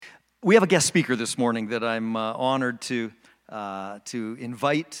We have a guest speaker this morning that I'm honored to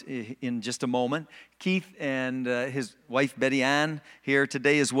invite in just a moment. Keith and his wife Betty Ann here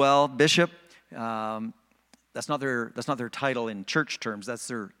today as well. Bishop. That's not their title in church terms. That's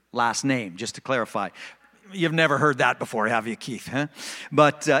their last name, just to clarify. You've never heard that before, have you, Keith? Huh?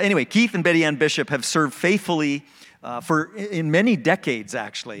 But anyway, Keith and Betty Ann Bishop have served faithfully in many decades,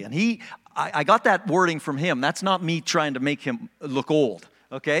 actually. And I got that wording from him. That's not me trying to make him look old.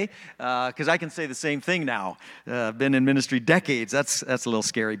 Okay, because I can say the same thing now. Been in ministry decades. That's a little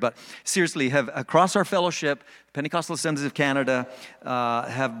scary. But seriously, have across our fellowship, Pentecostal Assemblies of Canada,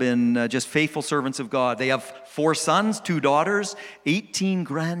 have been just faithful servants of God. They have 4 sons, 2 daughters, 18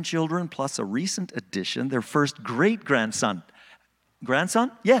 grandchildren, plus a recent addition, their first great-grandson.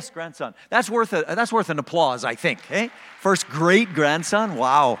 Grandson? Yes, grandson. That's worth an applause, I think. Eh? First great-grandson?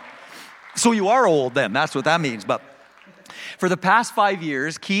 Wow. So you are old then. That's what that means. But for the past 5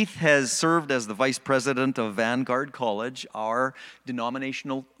 years, Keith has served as the vice president of Vanguard College, our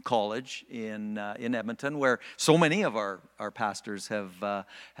denominational college in Edmonton, where so many of our pastors have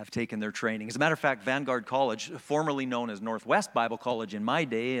taken their training. As a matter of fact, Vanguard College, formerly known as Northwest Bible College in my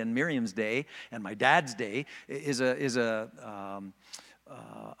day and Miriam's day and my dad's day, is a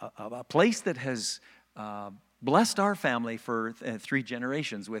place that has blessed our family for 3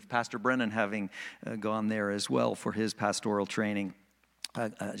 generations, with Pastor Brennan having gone there as well for his pastoral training.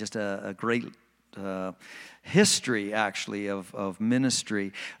 Just a great history, actually, of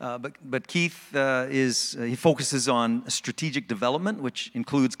ministry. But Keith he focuses on strategic development, which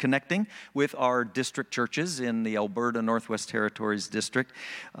includes connecting with our district churches in the Alberta Northwest Territories district.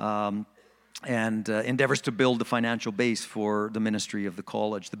 And endeavors to build the financial base for the ministry of the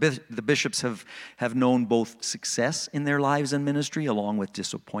college. The bishops have known both success in their lives and ministry, along with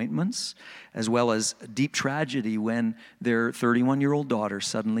disappointments, as well as deep tragedy when their 31-year-old daughter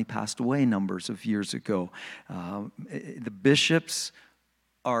suddenly passed away numbers of years ago. The bishops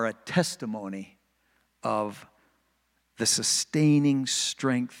are a testimony of the sustaining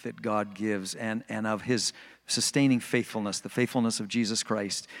strength that God gives and of His sustaining faithfulness, the faithfulness of Jesus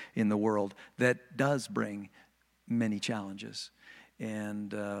Christ in the world that does bring many challenges.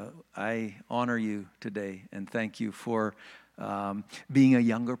 And I honor you today and thank you for being a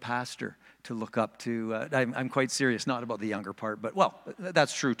younger pastor to look up to. I'm quite serious, not about the younger part, but well,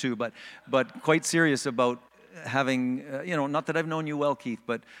 that's true too, but quite serious about having, not that I've known you well, Keith,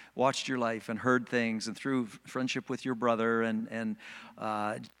 but watched your life and heard things, and through friendship with your brother and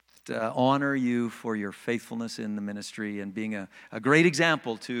honor you for your faithfulness in the ministry and being a great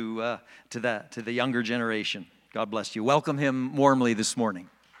example to the younger generation. God bless you. Welcome him warmly this morning.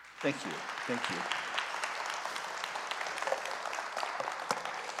 Thank you. Thank you.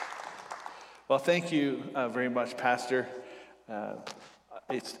 Well, thank you very much, Pastor.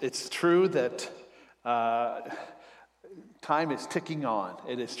 It's true that time is ticking on.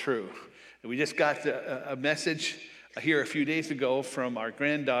 It is true. We just got a message here a few days ago from our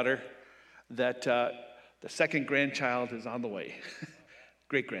granddaughter that the second grandchild is on the way.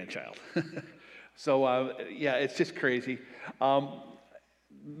 Great-grandchild. So, it's just crazy.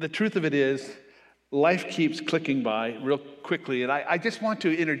 The truth of it is, life keeps clicking by real quickly. And I just want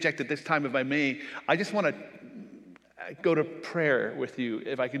to interject at this time, if I may. I just want to go to prayer with you,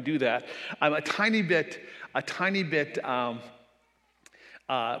 if I can do that. I'm a tiny bit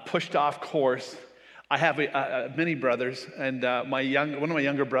pushed off course. I have many brothers, and one of my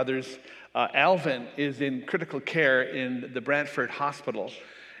younger brothers, Alvin, is in critical care in the Brantford Hospital.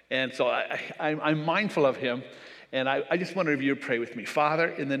 And so I'm mindful of him, and I just wonder if you would pray with me. Father,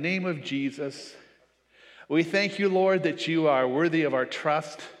 in the name of Jesus, we thank you, Lord, that you are worthy of our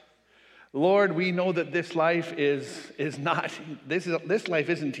trust. Lord, we know that this life is not, this life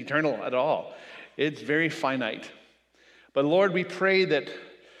isn't eternal at all. It's very finite. But Lord, we pray that,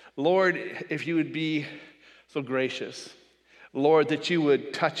 Lord, if you would be so gracious, Lord, that you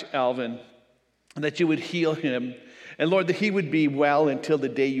would touch Alvin, and that you would heal him, and Lord, that he would be well until the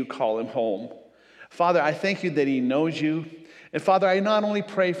day you call him home. Father, I thank you that he knows you. And Father, I not only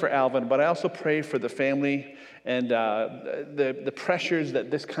pray for Alvin, but I also pray for the family and the pressures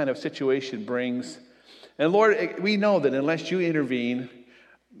that this kind of situation brings. And Lord, we know that unless you intervene,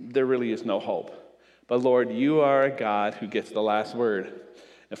 there really is no hope. But Lord, you are a God who gets the last word.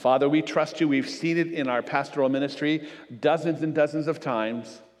 And Father, we trust you. We've seen it in our pastoral ministry dozens and dozens of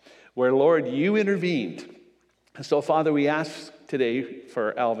times where, Lord, you intervened. And so, Father, we ask today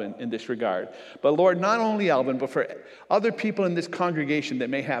for Alvin in this regard. But Lord, not only Alvin, but for other people in this congregation that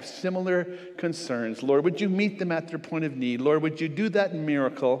may have similar concerns, Lord, would you meet them at their point of need? Lord, would you do that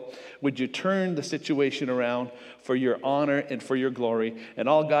miracle? Would you turn the situation around for your honor and for your glory? And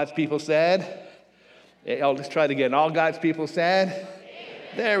all God's people said, let's try it again. All God's people said,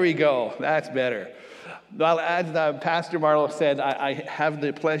 there we go. That's better. Well, as Pastor Marlowe said, I have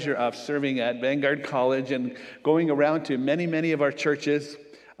the pleasure of serving at Vanguard College and going around to many, many of our churches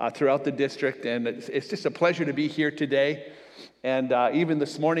throughout the district. And it's just a pleasure to be here today. And even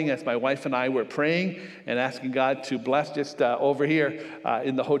this morning, as my wife and I were praying and asking God to bless just over here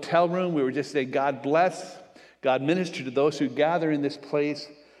in the hotel room, we were just saying, God bless, God minister to those who gather in this place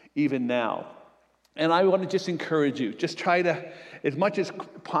even now. And I want to just encourage you, just try to, as much as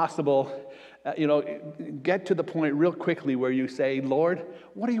possible, get to the point real quickly where you say, Lord,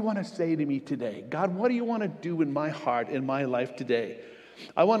 what do you want to say to me today? God, what do you want to do in my heart, in my life today?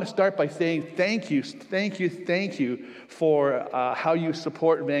 I want to start by saying thank you for how you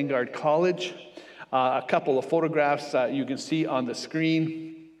support Vanguard College. A couple of photographs you can see on the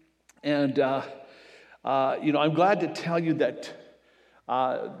screen. And, I'm glad to tell you that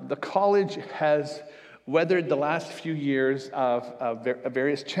the college has weathered the last few years of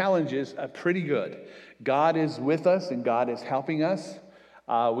various challenges pretty good. God is with us and God is helping us.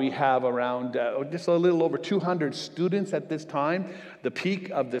 We have around just a little over 200 students at this time. The peak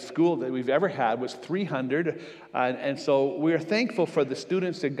of the school that we've ever had was 300. And so we're thankful for the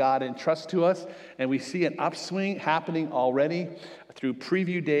students that God entrusts to us. And we see an upswing happening already through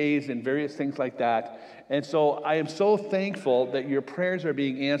preview days and various things like that. And so I am so thankful that your prayers are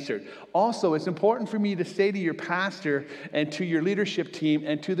being answered. Also, it's important for me to say to your pastor and to your leadership team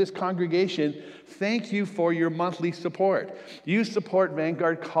and to this congregation, thank you for your monthly support. You support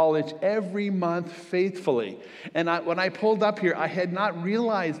Vanguard College every month faithfully. And when I pulled up here, I had not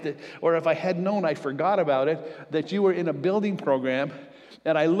realized it, or if I had known, I forgot about it, that you were in a building program.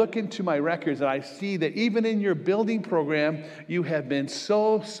 And I look into my records and I see that even in your building program, you have been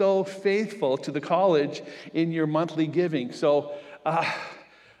so faithful to the college in your monthly giving. So why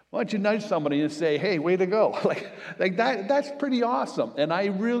don't you nudge somebody and say, hey, way to go. like that's pretty awesome. And I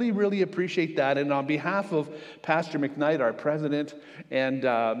really appreciate that. And on behalf of Pastor McKnight, our president, and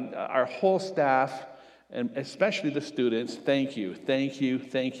our whole staff, and especially the students, thank you.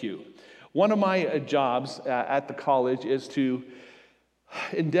 One of my jobs at the college is to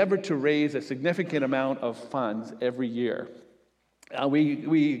endeavor to raise a significant amount of funds every year.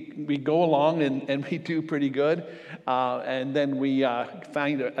 We go along and we do pretty good. And then we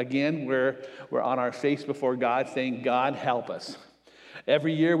find, again, we're on our face before God saying, God, help us.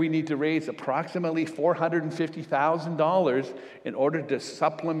 Every year we need to raise approximately $450,000 in order to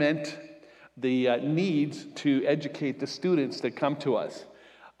supplement the needs to educate the students that come to us.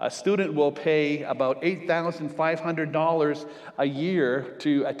 A student will pay about $8,500 a year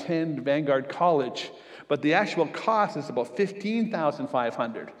to attend Vanguard College, but the actual cost is about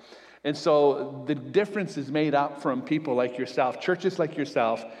 $15,500. And so the difference is made up from people like yourself, churches like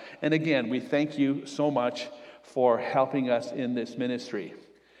yourself. And again, we thank you so much for helping us in this ministry.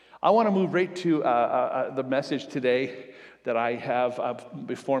 I want to move right to the message today that I have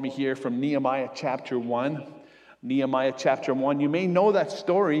before me here from Nehemiah chapter 1. Nehemiah chapter 1. You may know that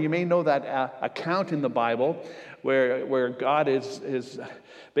story. You may know that account in the Bible where God is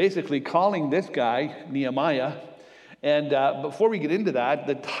basically calling this guy, Nehemiah. And before we get into that,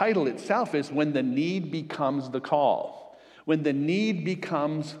 the title itself is When the Need Becomes the Call. When the need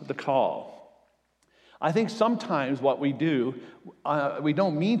becomes the call. I think sometimes what we do, we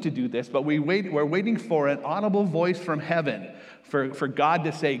don't mean to do this, but we're waiting for an audible voice from heaven, for God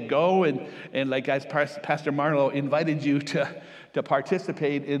to say, go, and like as Pastor Marlowe invited you to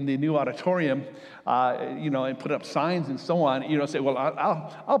participate in the new auditorium, and put up signs and so on, say, well,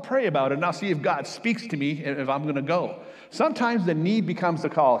 I'll pray about it, and I'll see if God speaks to me if I'm going to go. Sometimes the need becomes the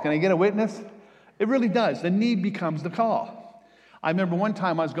call. Can I get a witness? It really does. The need becomes the call. I remember one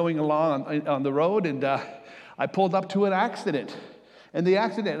time I was going along on the road, and I pulled up to an accident. And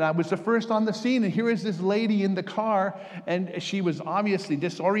I was the first on the scene, and here is this lady in the car, and she was obviously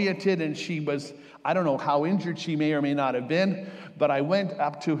disoriented, and she was, I don't know how injured she may or may not have been, but I went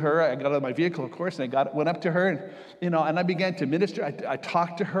up to her. I got out of my vehicle, of course, and went up to her, and I began to minister. I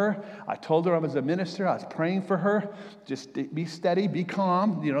talked to her. I told her I was a minister. I was praying for her. Just be steady, be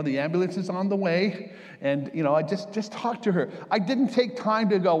calm. The ambulance is on the way. And, I just talked to her. I didn't take time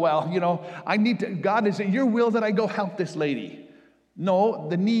to go, God, is it your will that I go help this lady? No,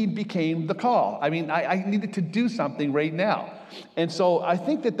 the need became the call. I needed to do something right now. And so I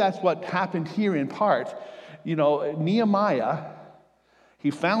think that's what happened here in part. Nehemiah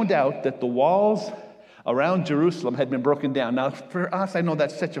he found out that the walls around Jerusalem had been broken down. Now, for us, I know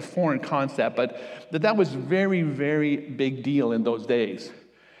that's such a foreign concept, but that was very, very big deal in those days.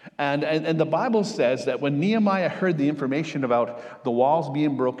 And the Bible says that when Nehemiah heard the information about the walls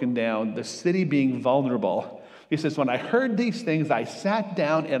being broken down, the city being vulnerable, he says, when I heard these things, I sat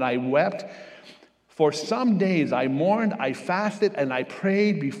down and I wept. For some days I mourned, I fasted, and I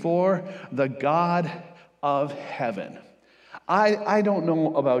prayed before the God of heaven. I don't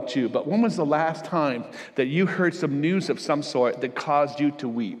know about you, but when was the last time that you heard some news of some sort that caused you to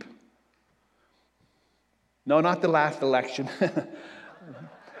weep? No, not the last election.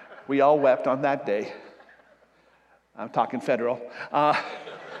 We all wept on that day. I'm talking federal.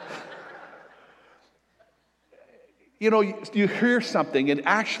 You hear something, it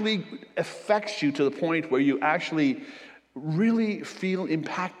actually affects you to the point where you actually really feel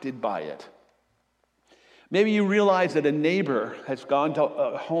impacted by it. Maybe you realize that a neighbor has gone to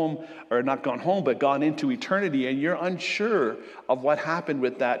home, or not gone home, but gone into eternity, and you're unsure of what happened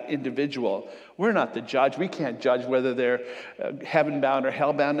with that individual. We're not the judge. We can't judge whether they're heaven-bound or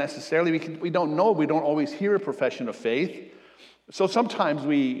hell-bound necessarily. We don't know. We don't always hear a profession of faith. So sometimes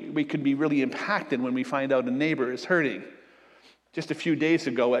we could be really impacted when we find out a neighbor is hurting. Just a few days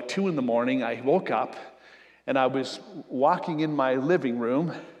ago at 2 a.m, I woke up, and I was walking in my living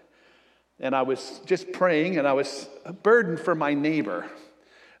room, and I was just praying, and I was burdened for my neighbor.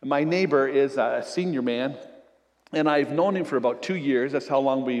 My neighbor is a senior man, and I've known him for about 2 years. That's how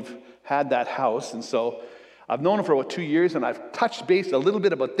long we've had that house. And so I've known him for about 2 years, and I've touched base a little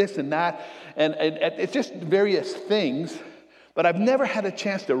bit about this and that, and it's just various things, but I've never had a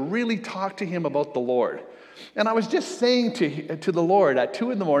chance to really talk to him about the Lord. And I was just saying to the Lord at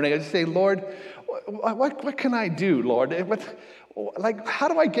 2 a.m, I just say, Lord, what can I do, Lord? How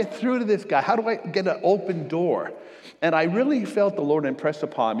do I get through to this guy? How do I get an open door? And I really felt the Lord impress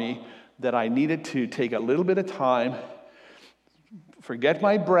upon me that I needed to take a little bit of time, forget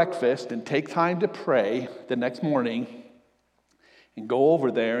my breakfast, and take time to pray the next morning and go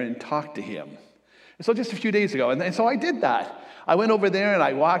over there and talk to him. And so just a few days ago, and so I did that. I went over there and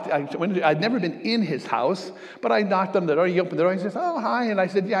I walked. I'd never been in his house, but I knocked on the door. He opened the door. He says, "Oh, hi." And I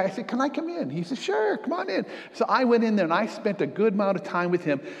said, "Yeah." I said, "Can I come in?" He said, "Sure, come on in." So I went in there and I spent a good amount of time with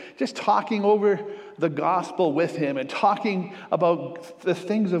him, just talking over the gospel with him and talking about the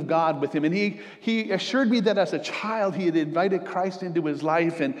things of God with him. And he assured me that as a child he had invited Christ into his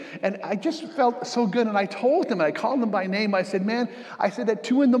life. And I just felt so good. And I told him, I called him by name. I said, "Man," I said, "at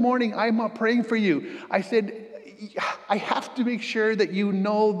 2 a.m, I'm up praying for you." I said, "I have to make sure that you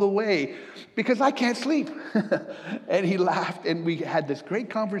know the way because I can't sleep." And he laughed and we had this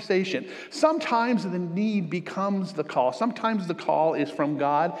great conversation. Sometimes the need becomes the call. Sometimes the call is from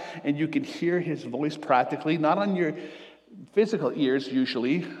God and you can hear his voice practically, not on your physical ears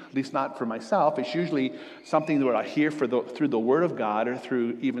usually, at least not for myself. It's usually something that I hear through the Word of God or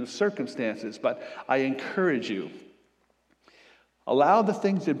through even circumstances. But I encourage you, allow the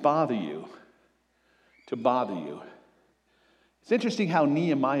things that bother you to bother you. It's interesting how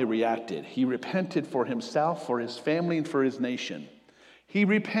Nehemiah reacted. He repented for himself, for his family, and for his nation. He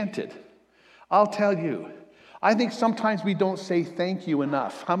repented. I'll tell you, I think sometimes we don't say thank you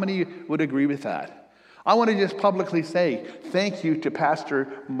enough. How many would agree with that? I want to just publicly say thank you to Pastor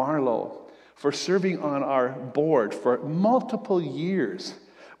Marlowe for serving on our board for multiple years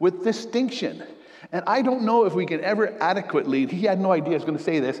with distinction. And I don't know if we can ever adequately, he had no idea I was going to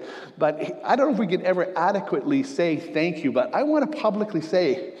say this, but I don't know if we can ever adequately say thank you, but I want to publicly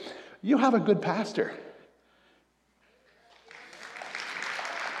say, you have a good pastor.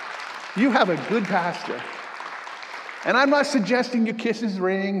 You have a good pastor. And I'm not suggesting you kiss his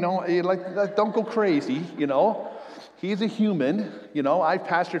ring, no, don't go crazy, He's a human, I've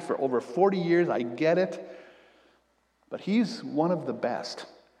pastored for over 40 years, I get it, but he's one of the best.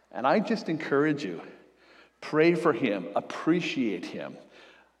 And I just encourage you, pray for him, appreciate him.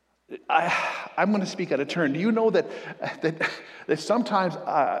 I'm going to speak out of turn. Do you know that sometimes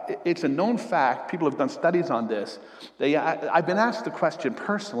it's a known fact, people have done studies on this. I've been asked the question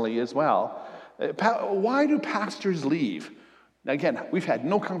personally as well, why do pastors leave? Now again, we've had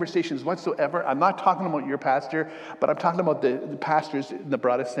no conversations whatsoever. I'm not talking about your pastor, but I'm talking about the pastors in the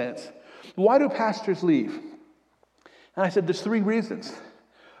broadest sense. Why do pastors leave? And I said, there's 3 reasons.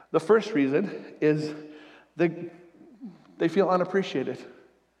 The first reason is they feel unappreciated.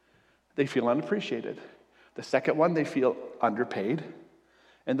 They feel unappreciated. The second one, they feel underpaid.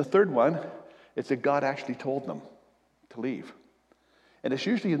 And the third one, it's that God actually told them to leave. And it's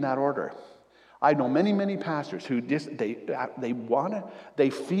usually in that order. I know many, many pastors who just, they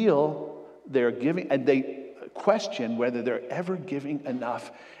feel they're giving, and question whether they're ever giving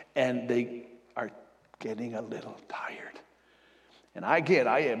enough, and they are getting a little tired. And I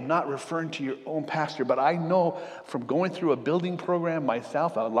am not referring to your own pastor, but I know from going through a building program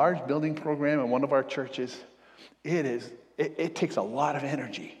myself, a large building program in one of our churches, it takes a lot of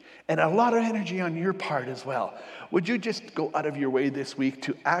energy. And a lot of energy on your part as well. Would you just go out of your way this week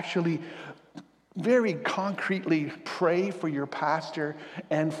to actually very concretely pray for your pastor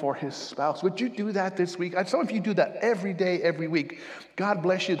and for his spouse? Would you do that this week? Some of you do that every day, every week. God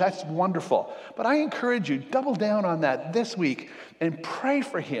bless you. That's wonderful. But I encourage you, double down on that this week and pray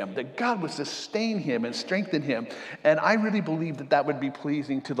for him, that God would sustain him and strengthen him. And I really believe that that would be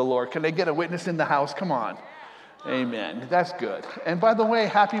pleasing to the Lord. Can I get a witness in the house? Come on. Amen. That's good. And by the way,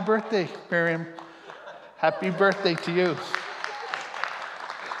 happy birthday, Miriam. Happy birthday to you.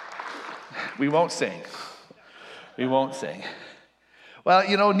 We won't sing. We won't sing. Well,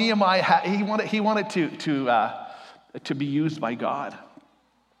 you know, Nehemiah, he wanted to be used by God.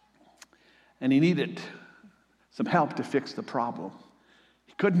 And he needed some help to fix the problem.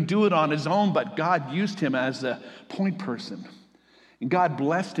 He couldn't do it on his own, but God used him as a point person. And God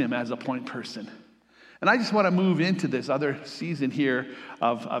blessed him as a point person. And I just want to move into this other season here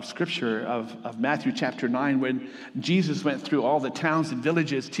of Scripture, of Matthew chapter 9, when Jesus went through all the towns and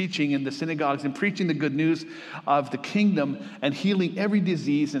villages, teaching in the synagogues and preaching the good news of the kingdom and healing every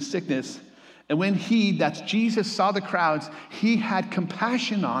disease and sickness. And when that's Jesus, saw the crowds, he had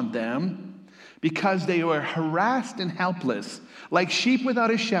compassion on them because they were harassed and helpless, like sheep without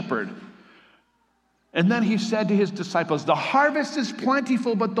a shepherd. And then he said to his disciples, the harvest is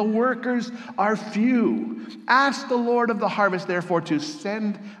plentiful, but the workers are few. Ask the Lord of the harvest, therefore, to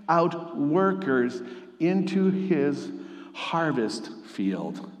send out workers into his harvest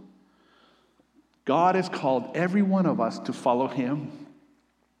field. God has called every one of us to follow him.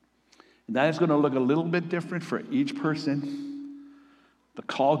 And that is going to look a little bit different for each person. The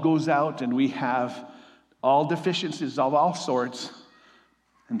call goes out, and we have all deficiencies of all sorts.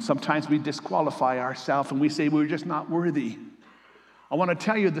 And sometimes we disqualify ourselves and we say we're just not worthy. I want to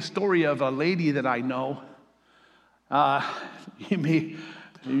tell you the story of a lady that I know. You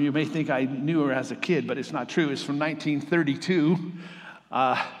may think I knew her as a kid, but it's not true. It's from 1932,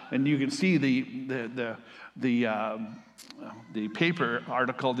 and you can see the paper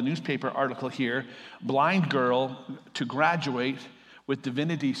article, the newspaper article here. Blind girl to graduate with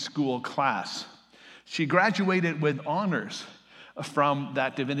divinity school class. She graduated with honors from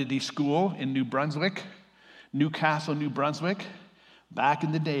that divinity school in New Brunswick, Newcastle, New Brunswick, back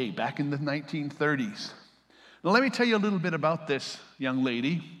in the day, back in the 1930s. Now, let me tell you a little bit about this young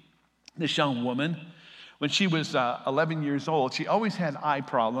lady, this young woman. When she was 11 years old, she always had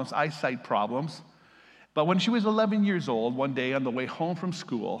eyesight problems. But when she was 11 years old, one day on the way home from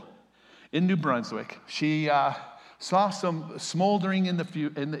school in New Brunswick, she saw some smoldering in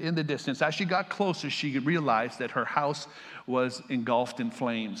the distance. As she got closer, she realized that her house was engulfed in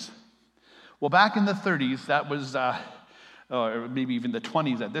flames. Well, back in the 30s, that was, or maybe even the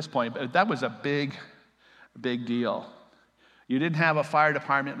 20s at this point, but that was a big deal. You didn't have a fire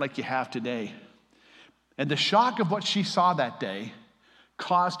department like you have today. And the shock of what she saw that day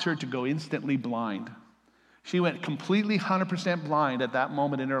caused her to go instantly blind. She went completely 100% blind at that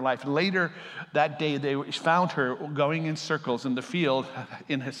moment in her life. Later that day, they found her going in circles in the field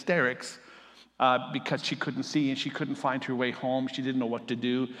in hysterics because she couldn't see and she couldn't find her way home. She didn't know what to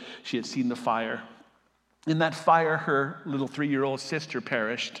do. She had seen the fire. In that fire, her little 3-year-old sister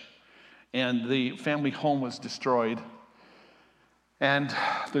perished, and the family home was destroyed. And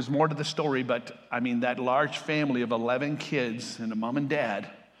there's more to the story, but I mean, that large family of 11 kids and a mom and dad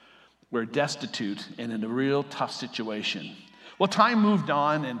were destitute and in a real tough situation. Well, time moved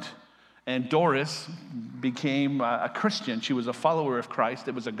on, and Doris became a Christian. She was a follower of Christ.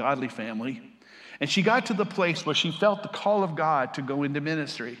 It was a godly family. And she got to the place where she felt the call of God to go into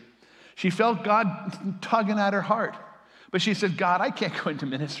ministry. She felt God tugging at her heart. But she said, God, I can't go into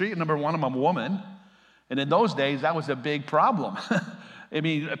ministry. Number one, I'm a woman. And in those days, that was a big problem. I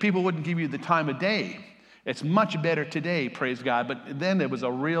mean, people wouldn't give you the time of day. It's much better today, praise God. But then it was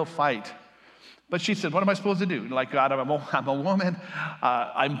a real fight. But she said, what am I supposed to do? Like, God, I'm a woman.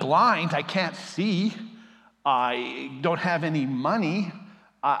 I'm blind. I can't see. I don't have any money.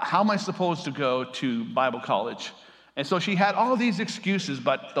 How am I supposed to go to Bible college? And so she had all these excuses,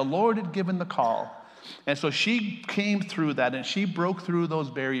 but the Lord had given the call. And so she came through that, and she broke through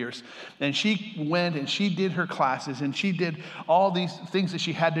those barriers, and she went and she did her classes, and she did all these things that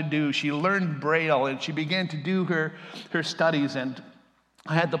she had to do. She learned Braille, and she began to do her studies, and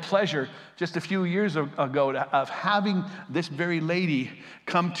I had the pleasure just a few years ago of having this very lady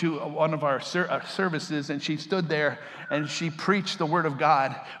come to one of our services, and she stood there and she preached the Word of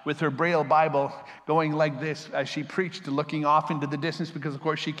God with her Braille Bible going like this as she preached, looking off into the distance because, of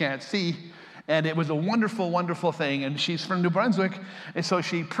course, she can't see. And it was a wonderful, wonderful thing. And she's from New Brunswick, and so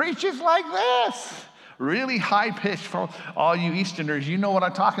she preaches like this. Really high-pitched. For all you Easterners, you know what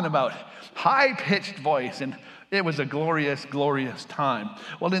I'm talking about. High-pitched voice. And it was a glorious, glorious time.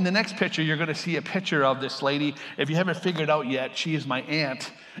 Well, in the next picture, you're going to see a picture of this lady. If you haven't figured out yet, she is my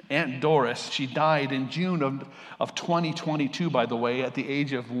aunt, Aunt Doris. She died in June of 2022, by the way, at the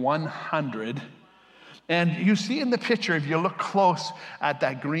age of 100. And you see in the picture, if you look close at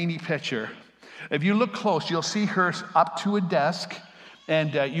that greeny picture, if you look close, you'll see her up to a desk.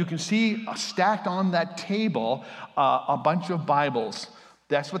 And you can see stacked on that table a bunch of Bibles.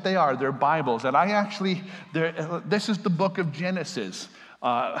 That's what they are. They're Bibles. And this is the book of Genesis.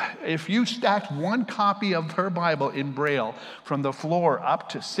 If you stacked one copy of her Bible in Braille from the floor up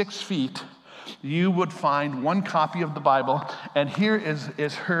to 6 feet, you would find one copy of the Bible. And here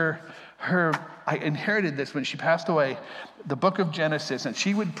is her. I inherited this when she passed away, the book of Genesis. And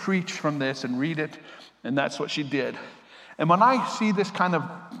she would preach from this and read it. And that's what she did. And when I see this kind of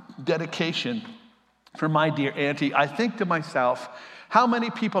dedication for my dear auntie, I think to myself, how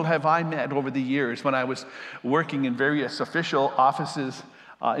many people have I met over the years when I was working in various official offices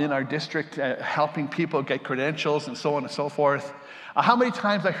in our district, helping people get credentials and so on and so forth? How many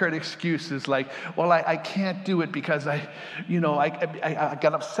times I heard excuses like, well, I can't do it because I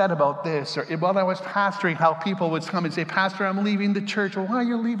got upset about this. Or while I was pastoring, how people would come and say, Pastor, I'm leaving the church. Well, why are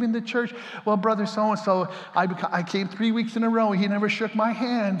you leaving the church? Well, brother so-and-so, I came 3 weeks in a row. He never shook my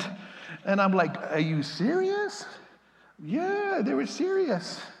hand. And I'm like, are you serious? Yeah, they were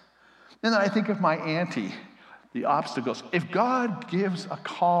serious. And then I think of my auntie, the obstacles. If God gives a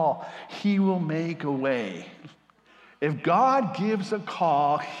call, he will make a way. If God gives a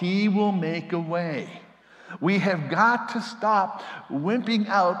call, he will make a way. We have got to stop wimping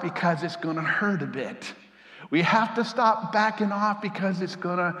out because it's going to hurt a bit. We have to stop backing off because it's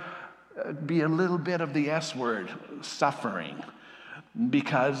going to be a little bit of the S word, suffering.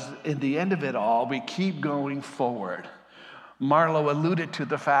 Because in the end of it all, we keep going forward. Marlo alluded to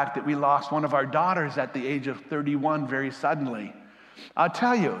the fact that we lost one of our daughters at the age of 31 very suddenly. I'll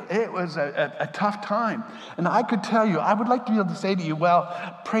tell you, it was a tough time. And I could tell you, I would like to be able to say to you,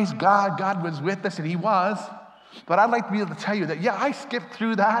 well, praise God, God was with us, and he was. But I'd like to be able to tell you that, yeah, I skipped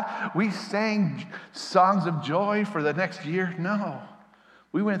through that. We sang songs of joy for the next year. No,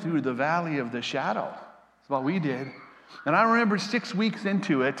 we went through the valley of the shadow. That's what we did. And I remember 6 weeks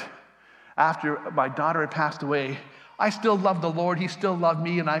into it, after my daughter had passed away, I still loved the Lord. He still loved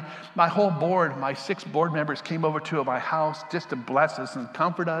me. And my whole board, my 6 board members came over to my house just to bless us and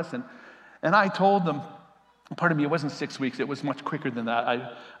comfort us. And I told them, pardon me, it wasn't 6 weeks. It was much quicker than that.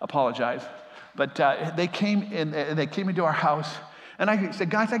 I apologize. But they came in, and they came into our house. And I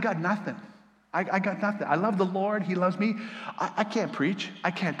said, guys, I got nothing. I got nothing. I love the Lord. He loves me. I can't preach. I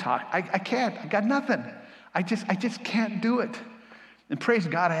can't talk. I can't. I got nothing. I just can't do it. And praise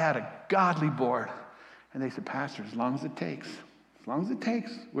God, I had a godly board. And they said, Pastor, as long as it takes,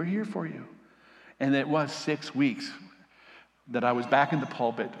 we're here for you. And it was 6 weeks that I was back in the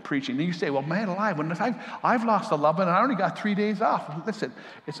pulpit preaching. And you say, well, man alive, when I've lost a loved one and I only got 3 days off. Listen,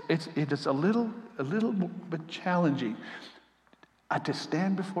 it is a little bit challenging to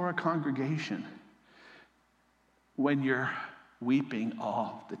stand before a congregation when you're weeping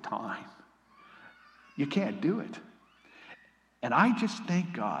all the time. You can't do it. And I just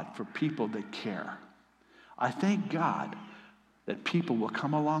thank God for people that care. I thank God that people will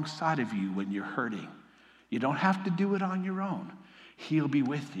come alongside of you when you're hurting. You don't have to do it on your own. He'll be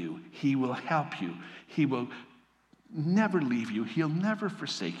with you. He will help you. He will never leave you. He'll never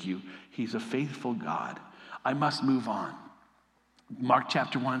forsake you. He's a faithful God. I must move on. Mark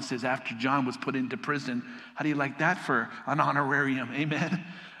chapter 1 says, after John was put into prison, how do you like that for an honorarium? Amen.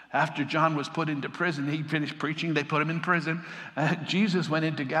 After John was put into prison, he finished preaching, they put him in prison. Jesus went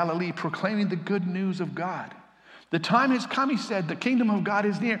into Galilee proclaiming the good news of God. The time has come, he said, the kingdom of God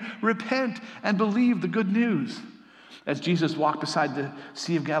is near. Repent and believe the good news. As Jesus walked beside the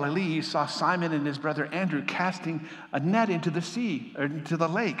Sea of Galilee, he saw Simon and his brother Andrew casting a net into the sea, or into the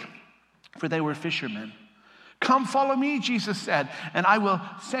lake, for they were fishermen. Come follow me, Jesus said, and I will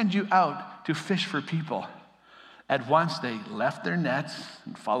send you out to fish for people. At once they left their nets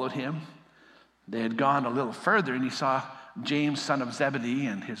and followed him. They had gone a little further, and he saw James, son of Zebedee,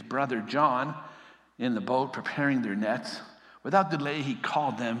 and his brother John in the boat preparing their nets. Without delay, he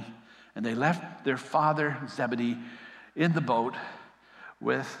called them, and they left their father Zebedee in the boat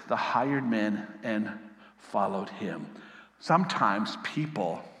with the hired men and followed him. Sometimes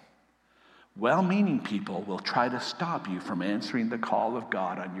people, well-meaning people, will try to stop you from answering the call of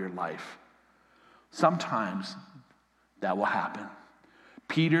God on your life. Sometimes that will happen.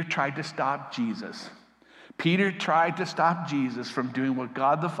 Peter tried to stop Jesus. Peter tried to stop Jesus from doing what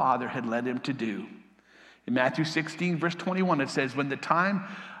God the Father had led him to do. In Matthew 16, verse 21, it says, from that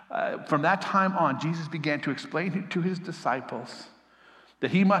time on, Jesus began to explain to his disciples that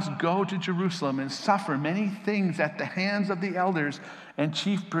he must go to Jerusalem and suffer many things at the hands of the elders and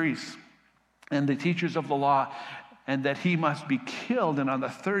chief priests and the teachers of the law, and that he must be killed and on the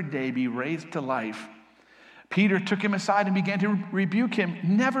third day be raised to life. Peter took him aside and began to rebuke him.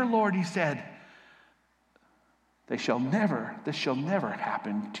 Never, Lord, he said. This shall never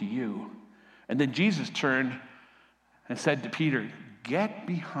happen to you. And then Jesus turned and said to Peter, get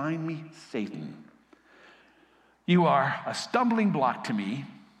behind me, Satan. You are a stumbling block to me.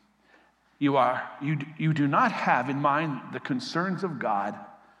 You do not have in mind the concerns of God,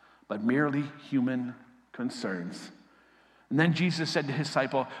 but merely human concerns. And then Jesus said to his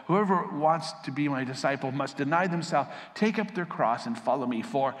disciple, whoever wants to be my disciple must deny themselves, take up their cross and follow me.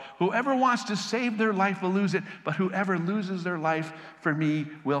 For whoever wants to save their life will lose it, but whoever loses their life for me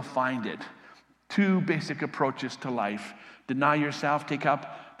will find it. Two basic approaches to life. Deny yourself, take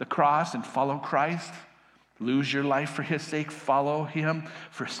up the cross and follow Christ. Lose your life for his sake, follow him,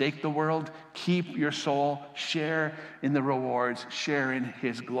 forsake the world, keep your soul, share in the rewards, share in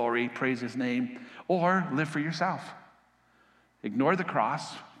his glory, praise his name, or live for yourself. Ignore the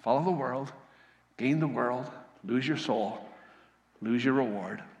cross, follow the world, gain the world, lose your soul, lose your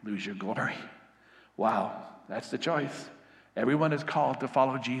reward, lose your glory. Wow, that's the choice. Everyone is called to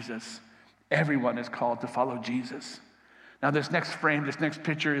follow Jesus. Everyone is called to follow Jesus. Now this next frame, this next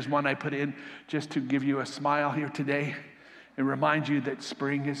picture is one I put in just to give you a smile here today and remind you that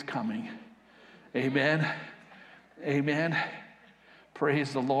spring is coming. Amen. Amen.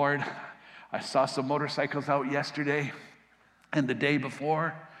 Praise the Lord. I saw some motorcycles out yesterday and the day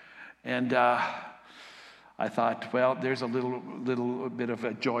before, and I thought, well, there's a little bit of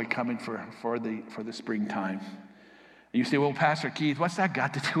a joy coming for the springtime. And you say, well, Pastor Keith, what's that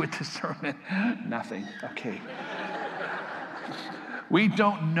got to do with this sermon? Nothing. Okay. We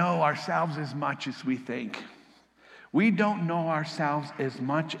don't know ourselves as much as we think. We don't know ourselves as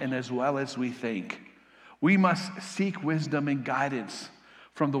much and as well as we think. We must seek wisdom and guidance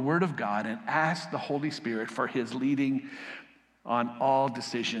from the Word of God and ask the Holy Spirit for his leading on all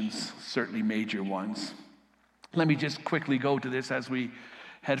decisions, certainly major ones. Let me just quickly go to this as we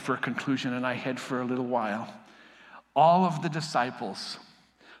head for a conclusion, and I head for a little while. All of the disciples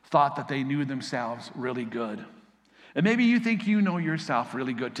thought that they knew themselves really good. And maybe you think you know yourself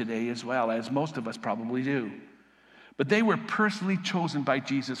really good today as well, as most of us probably do. But they were personally chosen by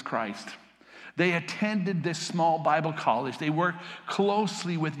Jesus Christ. They attended this small Bible college. They worked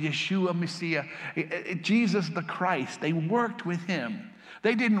closely with Yeshua Messiah, Jesus the Christ. They worked with him.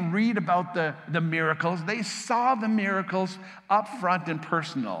 They didn't read about the miracles. They saw the miracles up front and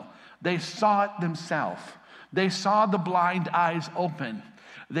personal. They saw it themselves. They saw the blind eyes open.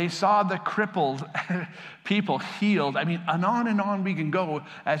 They saw the crippled people healed. I mean, and on we can go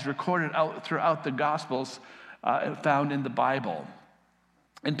as recorded out throughout the Gospels found in the Bible.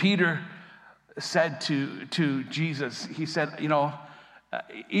 And Peter said to Jesus, he said,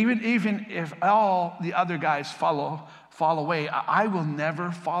 even if all the other guys fall away, I will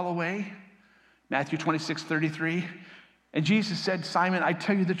never fall away. Matthew 26:33. And Jesus said, Simon, I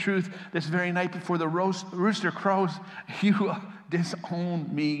tell you the truth, this very night before the rooster crows, you will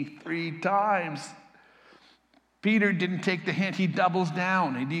disown me 3 times. Peter didn't take the hint. He doubles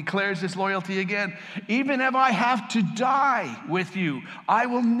down. He declares his loyalty again. Even if I have to die with you, I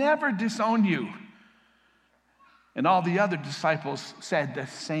will never disown you. And all the other disciples said the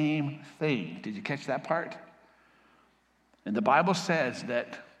same thing. Did you catch that part? And the Bible says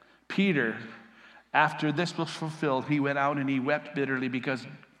that Peter, after this was fulfilled, he went out and he wept bitterly because,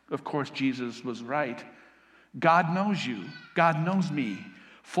 of course, Jesus was right. God knows you. God knows me.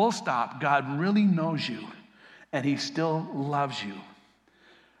 Full stop. God really knows you. And he still loves you.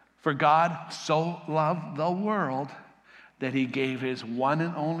 For God so loved the world that he gave his one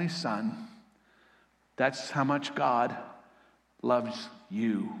and only Son. That's how much God loves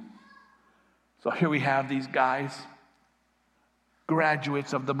you. So here we have these guys,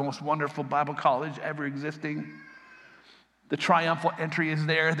 graduates of the most wonderful Bible college ever existing. The triumphal entry is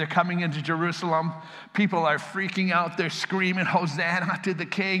there. They're coming into Jerusalem. People are freaking out. They're screaming, Hosanna to the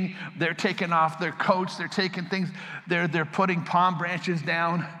King. They're taking off their coats. They're taking things. They're putting palm branches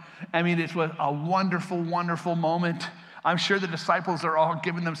down. I mean, it was a wonderful, wonderful moment. I'm sure the disciples are all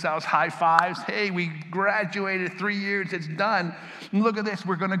giving themselves high fives. Hey, we graduated 3 years, it's done. And look at this,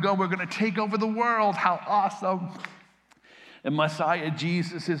 we're going to take over the world. How awesome. And Messiah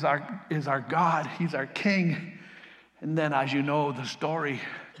Jesus is our God, he's our King. And then, as you know the story,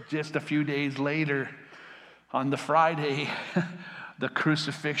 just a few days later, on the Friday, the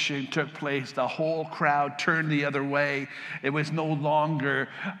crucifixion took place. The whole crowd turned the other way. It was no longer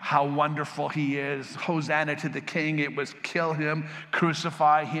how wonderful he is. Hosanna to the King. It was kill him,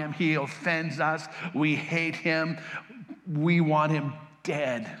 crucify him. He offends us. We hate him. We want him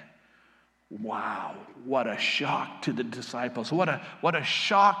dead. Wow, what a shock to the disciples. What a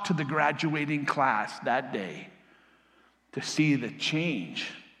shock to the graduating class that day to see the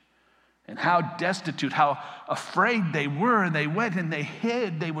change. And how destitute, how afraid they were. And they went and they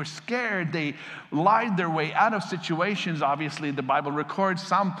hid. They were scared. They lied their way out of situations. Obviously, the Bible records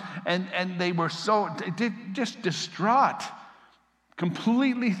some. And they were just distraught,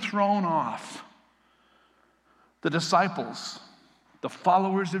 completely thrown off. The disciples, the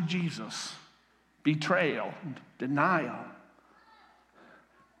followers of Jesus, betrayal, denial.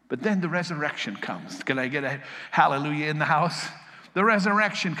 But then the resurrection comes. Can I get a hallelujah in the house? The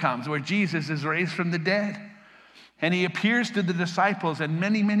resurrection comes where Jesus is raised from the dead. And he appears to the disciples and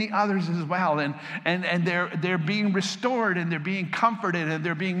many, many others as well. And they're being restored and they're being comforted and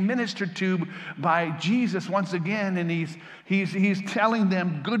they're being ministered to by Jesus once again. And he's telling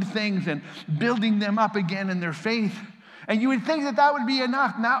them good things and building them up again in their faith. And you would think that would be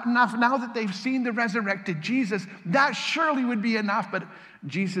enough. Now that they've seen the resurrected Jesus, that surely would be enough. But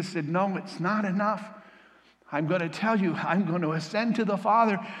Jesus said, no, it's not enough. I'm going to tell you, I'm going to ascend to the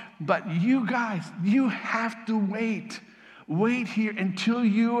Father, but you guys, you have to wait. Wait here until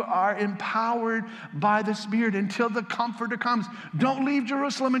you are empowered by the Spirit, until the Comforter comes. Don't leave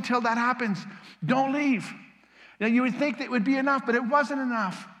Jerusalem until that happens. Don't leave. Now, you would think that it would be enough, but it wasn't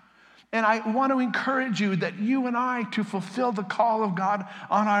enough. And I want to encourage you that you and I, to fulfill the call of God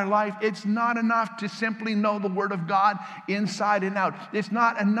on our life, it's not enough to simply know the Word of God inside and out. It's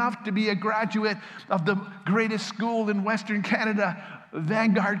not enough to be a graduate of the greatest school in Western Canada,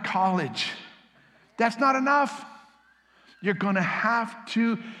 Vanguard College. That's not enough. You're going to have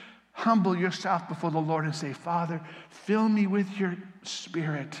to humble yourself before the Lord and say, Father, fill me with your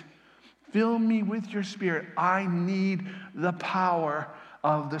Spirit. Fill me with your Spirit. I need the power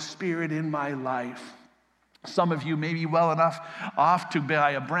of the Spirit in my life. Some of you may be well enough off to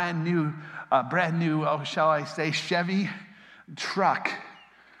buy a brand new, shall I say, Chevy truck.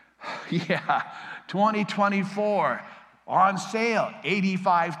 Yeah, 2024, on sale,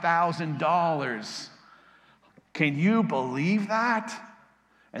 $85,000. Can you believe that?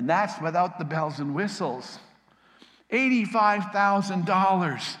 And that's without the bells and whistles.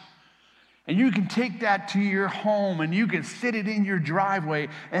 $85,000. And you can take that to your home and you can sit it in your driveway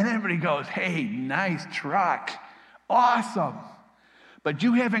and everybody goes, hey, nice truck. Awesome. But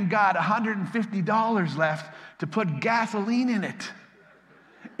you haven't got $150 left to put gasoline in it.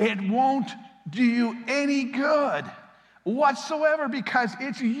 It won't do you any good whatsoever because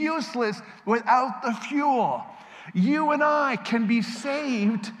it's useless without the fuel. You and I can be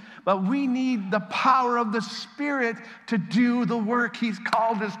saved, but we need the power of the Spirit to do the work He's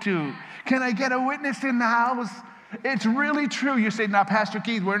called us to. Can I get a witness in the house? It's really true. You say, now, Pastor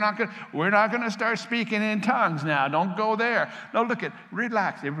Keith, we're not going to start speaking in tongues now. Don't go there. No,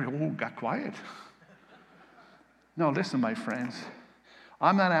 relax. Everybody got quiet. No, listen, my friends.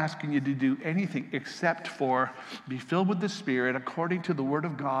 I'm not asking you to do anything except for be filled with the Spirit according to the Word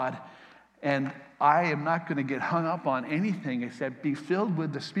of God. And I am not going to get hung up on anything except be filled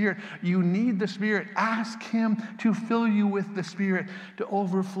with the Spirit. You need the Spirit. Ask Him to fill you with the Spirit to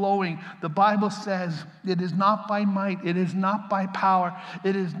overflowing. The Bible says it is not by might, it is not by power,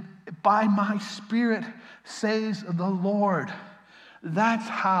 it is by my Spirit, says the Lord. That's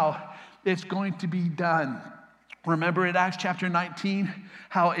how it's going to be done. Remember in Acts chapter 19,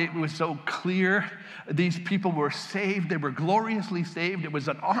 how it was so clear these people were saved. They were gloriously saved. It was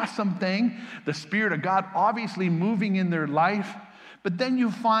an awesome thing. The Spirit of God obviously moving in their life. But then you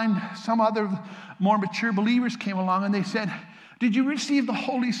find some other more mature believers came along and they said, did you receive the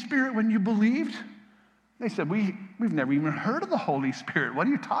Holy Spirit when you believed? They said, we've never even heard of the Holy Spirit. What are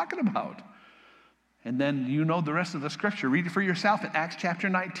you talking about? And then you know the rest of the scripture. Read it for yourself in Acts chapter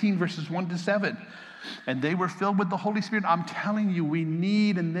 19, verses 1-7. And they were filled with the Holy Spirit. I'm telling you, we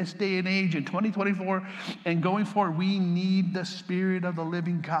need in this day and age, in 2024 and going forward, we need the Spirit of the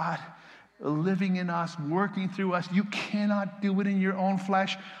living God living in us, working through us. You cannot do it in your own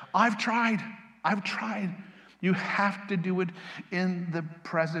flesh. I've tried. You have to do it in the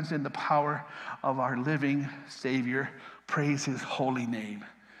presence and the power of our living Savior. Praise his holy name.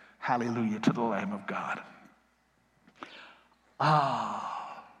 Hallelujah to the Lamb of God. I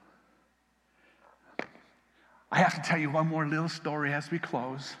have to tell you one more little story as we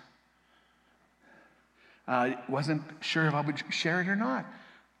close. Wasn't sure if I would share it or not,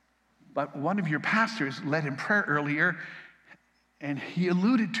 but one of your pastors led in prayer earlier, and he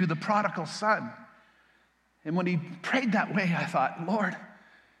alluded to the prodigal son. And when he prayed that way, I thought, Lord,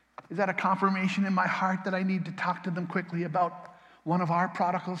 is that a confirmation in my heart that I need to talk to them quickly about one of our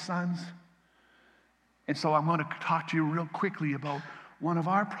prodigal sons? And so I'm going to talk to you real quickly about one of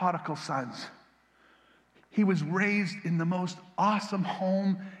our prodigal sons. He was raised in the most awesome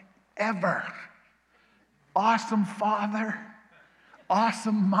home ever. Awesome father,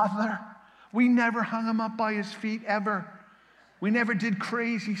 awesome mother. We never hung him up by his feet ever. We never did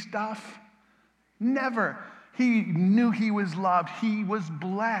crazy stuff. Never. He knew he was loved. He was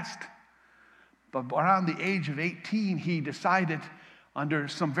blessed. But around the age of 18, he decided, under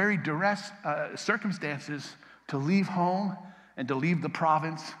some very duress circumstances, to leave home and to leave the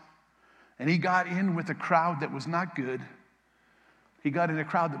province. And he got in with a crowd that was not good. He got in a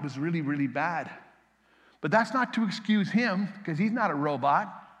crowd that was really, really bad. But that's not to excuse him, because he's not a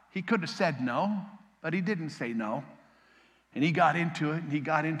robot. He could have said no, but he didn't say no. And he got into it, and he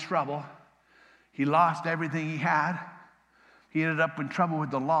got in trouble. He lost everything he had. He ended up in trouble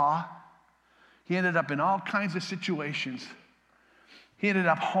with the law. He ended up in all kinds of situations. He ended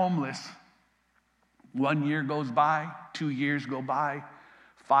up homeless. 1 year goes by, 2 years go by,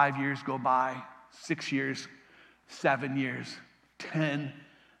 5 years go by, 6 years, 7 years, 10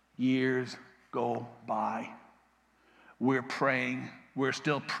 years go by. We're praying, we're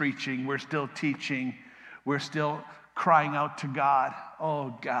still preaching, we're still teaching, we're still crying out to God.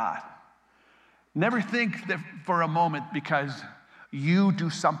 Oh God. Never think that for a moment because you do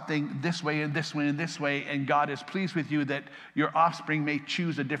something this way and this way and this way, and God is pleased with you, that your offspring may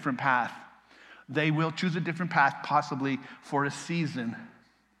choose a different path. They will choose a different path, possibly for a season.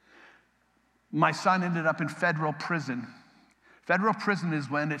 My son ended up in federal prison. Federal prison is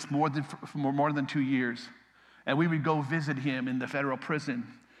when it's more than 2 years. And we would go visit him in the federal prison,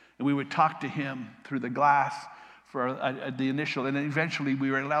 and we would talk to him through the glass for the initial, and then eventually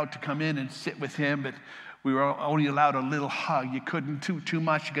we were allowed to come in and sit with him, but we were only allowed a little hug. You couldn't too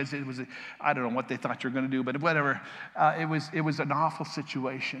much because it was, I don't know what they thought you were going to do, but whatever. It was an awful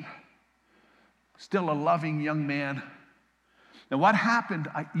situation. Still a loving young man. Now what happened,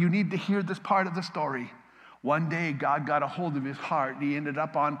 you need to hear this part of the story. One day, God got a hold of his heart, and he ended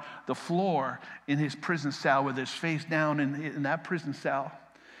up on the floor in his prison cell with his face down in that prison cell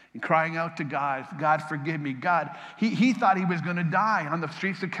and crying out to God, God, forgive me. God, he thought he was going to die on the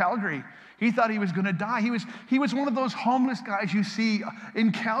streets of Calgary. He thought he was going to die. He was one of those homeless guys you see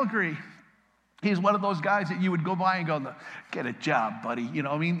in Calgary. He's one of those guys that you would go by and go, get a job, buddy.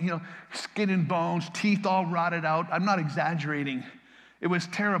 Skin and bones, teeth all rotted out. I'm not exaggerating. It was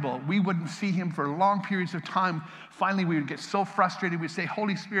terrible. We wouldn't see him for long periods of time. Finally, we would get so frustrated. We'd say,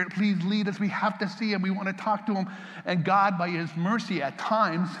 Holy Spirit, please lead us. We have to see him. We want to talk to him. And God, by his mercy at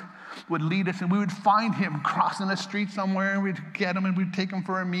times, would lead us. And we would find him crossing the street somewhere. And we'd get him and we'd take him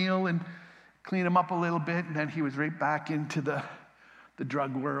for a meal and clean him up a little bit. And then he was right back into the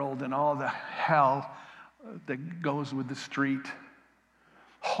drug world and all the hell that goes with the street.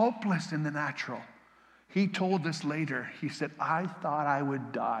 Hopeless in the natural. He told us later, he said, I thought I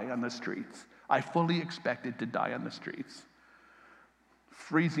would die on the streets. I fully expected to die on the streets.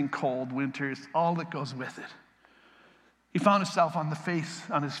 Freezing cold winters, all that goes with it. He found himself on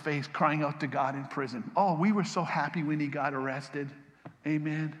his face, crying out to God in prison. Oh, we were so happy when he got arrested.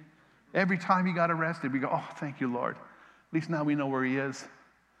 Amen. Every time he got arrested, we go, oh, thank you, Lord. At least now we know where he is.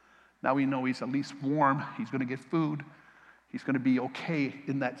 Now we know he's at least warm. He's going to get food. He's going to be okay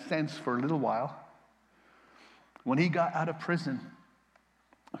in that sense for a little while. When he got out of prison,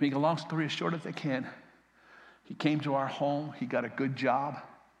 to make a long story as short as I can, he came to our home. He got a good job.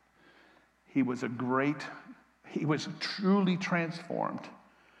 He was truly transformed.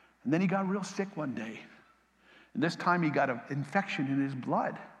 And then he got real sick one day. And this time he got an infection in his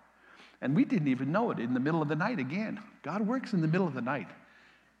blood. And we didn't even know it in the middle of the night again. God works in the middle of the night.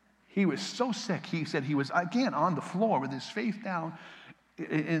 He was so sick. He said he was, again, on the floor with his face down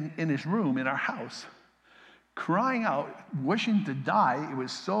in his room in our house, crying out, wishing to die. It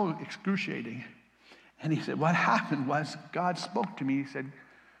was so excruciating. And he said, what happened was God spoke to me. He said,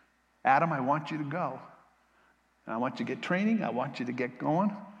 Adam, I want you to go. And I want you to get training. I want you to get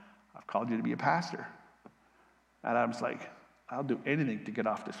going. I've called you to be a pastor. And Adam's like, I'll do anything to get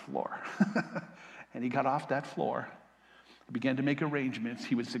off this floor. And he got off that floor. He began to make arrangements.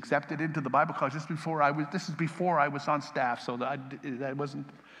 He was accepted into the Bible college this is before I was on staff, so I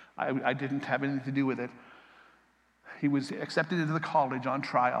didn't have anything to do with it. He was accepted into the college on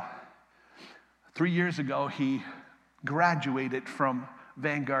trial. 3 years ago, he graduated from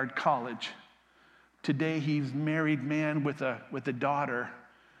Vanguard College. Today, he's a married man with a daughter.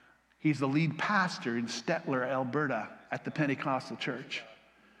 He's the lead pastor in Stettler, Alberta, at the Pentecostal Church.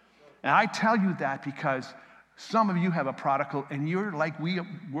 And I tell you that because some of you have a prodigal, and you're like we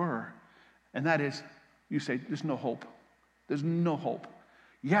were. And that is, you say, there's no hope. There's no hope.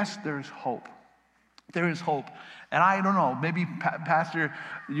 Yes, there's hope. There is hope. And I don't know, maybe, Pastor,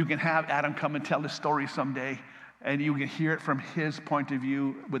 you can have Adam come and tell the story someday, and you can hear it from his point of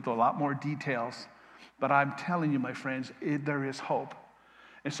view with a lot more details. But I'm telling you, my friends, there is hope.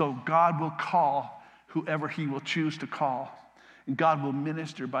 And so God will call whoever he will choose to call. And God will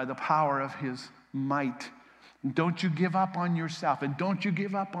minister by the power of his might. And don't you give up on yourself, and don't you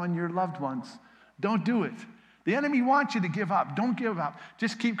give up on your loved ones. Don't do it. The enemy wants you to give up. Don't give up.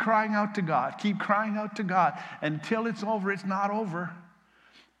 Just keep crying out to God. Keep crying out to God. Until it's over, it's not over.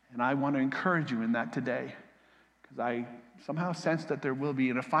 And I want to encourage you in that today, because I somehow sense that there will be,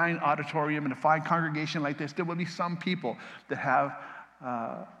 in a fine auditorium, in a fine congregation like this, there will be some people that have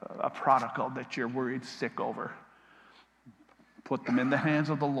a prodigal that you're worried sick over. Put them in the hands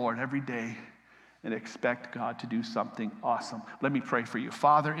of the Lord every day and expect God to do something awesome. Let me pray for you.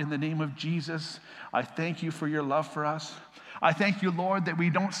 Father, in the name of Jesus, I thank you for your love for us. I thank you, Lord, that we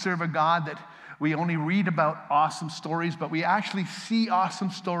don't serve a God that we only read about awesome stories, but we actually see awesome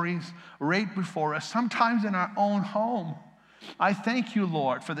stories right before us, sometimes in our own home. I thank you,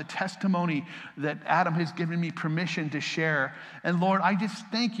 Lord, for the testimony that Adam has given me permission to share. And Lord, I just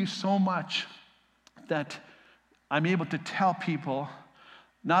thank you so much that I'm able to tell people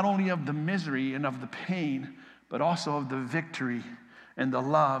not only of the misery and of the pain, but also of the victory and the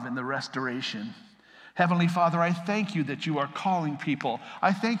love and the restoration. Heavenly Father, I thank you that you are calling people.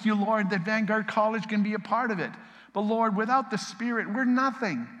 I thank you, Lord, that Vanguard College can be a part of it. But Lord, without the Spirit, we're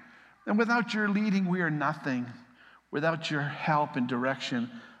nothing. And without your leading, we are nothing. Without your help and direction,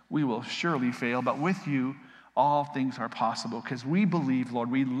 we will surely fail. But with you, all things are possible, because we believe, Lord,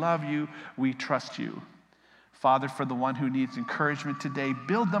 we love you, we trust you. Father, for the one who needs encouragement today,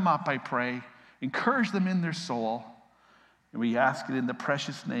 build them up, I pray. Encourage them in their soul. And we ask it in the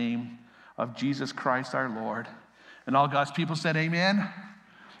precious name of Jesus Christ our Lord. And all God's people said amen.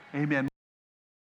 Amen.